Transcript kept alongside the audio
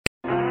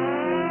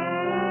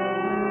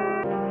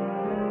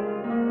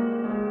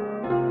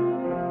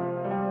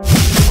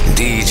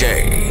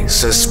DJ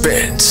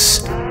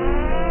Suspense.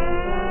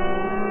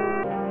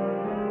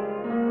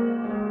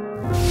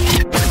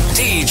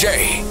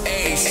 DJ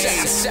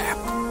ASAP.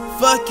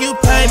 Fuck you,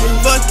 pay me,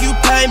 fuck you,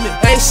 pay me.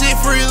 Ain't shit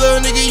free, little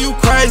nigga, you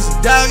crazy.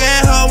 Dog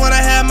at home when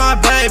I had my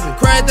baby.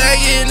 Crazy that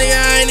yeah, nigga,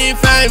 I ain't even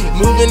famous.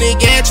 Moving the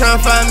gas,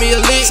 tryna find me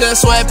a lick. Sell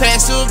sweat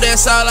past soup,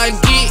 that's all I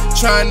get.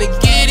 Tryna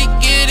get it,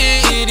 get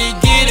it, get it,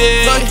 get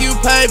it. Fuck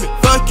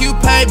you,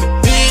 pay me,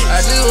 bitch.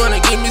 I just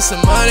wanna give me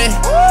some money.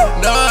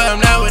 No,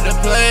 I'm not with the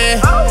plan.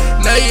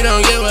 No, you don't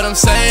get what I'm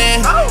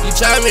saying. You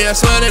try me, I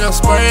swear that I'm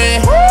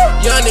spraying.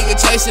 Young nigga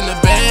chasing the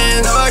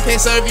bands. No, I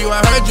can't serve you, I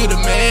heard you the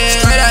man.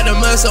 Straight out the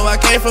mud, so I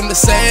came from the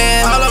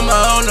sand. All on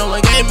my own, no one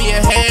gave me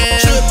a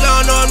hand. Trip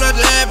down, no, I'm not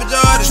the average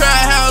artist. Try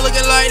how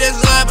looking like this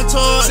is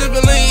laboratory.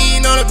 Sippin'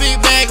 lean on a big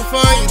bag of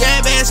fun.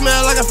 That bag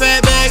smell like a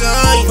fat bag of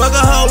onion. Fuck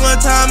a hoe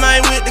one time, I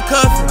ain't with the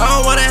cuffin'. I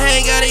don't wanna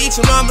hang, gotta eat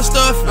your mama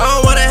stuff. I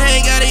don't wanna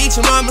hang, gotta eat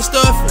your mama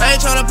stuff. I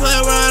ain't tryna play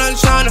around, I'm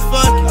tryna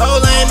fuck it.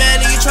 Old lame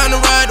man, nigga tryna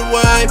ride the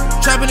wave.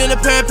 Trappin' in a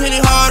pair of penny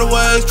harder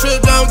ways.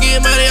 Trip down,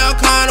 get money all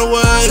kind of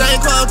ways.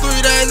 Same clothes 3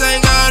 days,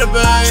 ain't got a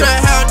bag. Try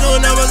how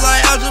doing numbers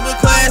like algebra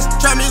class.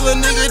 Try me little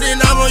nigga, then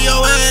I'm on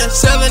your ass.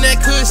 Selling that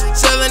kush,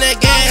 selling that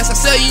gas. I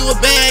sell you a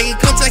bag and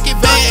come take it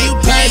back.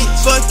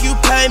 Fuck you,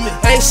 pay me.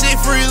 Ain't shit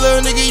free,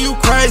 little nigga, you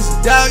crazy.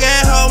 Dog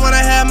at home when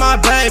I had my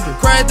baby.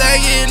 Crazy that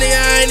yeah, nigga,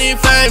 I ain't even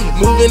famous.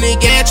 Moving the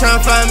gas,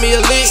 tryna find me a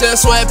lick. Sell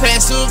sweat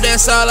past soup,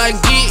 that's all I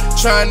get.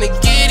 Tryna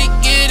get it,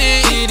 get it,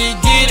 get it,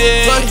 get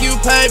it. Fuck you,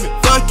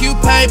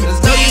 pay me,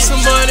 let's go get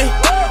some money.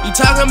 You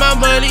talking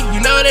about money,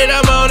 you know that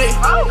I'm on it.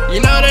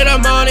 You know that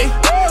I'm on it.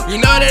 You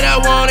know that I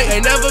want it,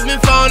 ain't never been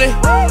phony.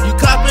 You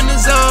cop in the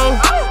zone,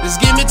 just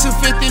give me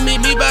 250,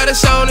 meet me by the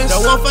shoulders.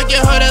 Don't want fuck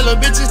your hoe, that little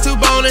bitch is too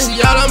bony. See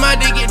y'all on my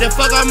dick, get the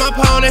fuck off my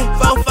pony.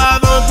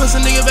 4-5 on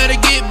pussy, nigga better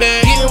get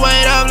back. Getting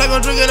weighed off like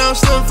I'm drinking on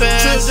Slim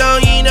Fast. Trips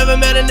down, you ain't never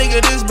met a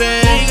nigga this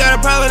bad. You got a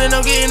problem, then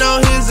I'm getting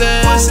on his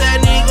ass. Pussy that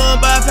nigga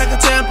gon' buy a pack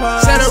of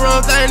tampons. Say the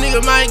wrong thing,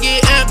 nigga might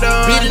get amped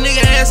on. Beat a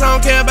nigga ass, I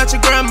don't care about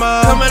your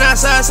grandma. Coming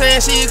outside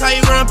saying she call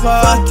you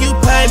grandpa. Fuck you,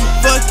 pay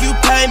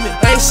me.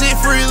 Ain't shit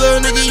free,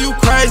 little nigga, you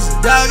crazy.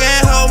 Dog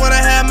at home when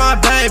I had my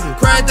baby.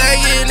 Crazy that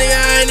yeah, nigga,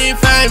 I ain't even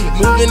famous.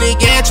 Moving the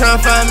gas,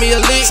 tryna find me a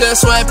lick. Sell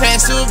sweat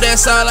past soup,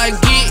 that's all I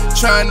get.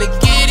 Tryna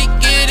get it,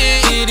 get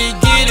it, get it,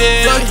 get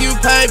it. Fuck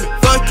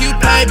you,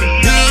 pay me,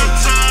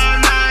 bitch.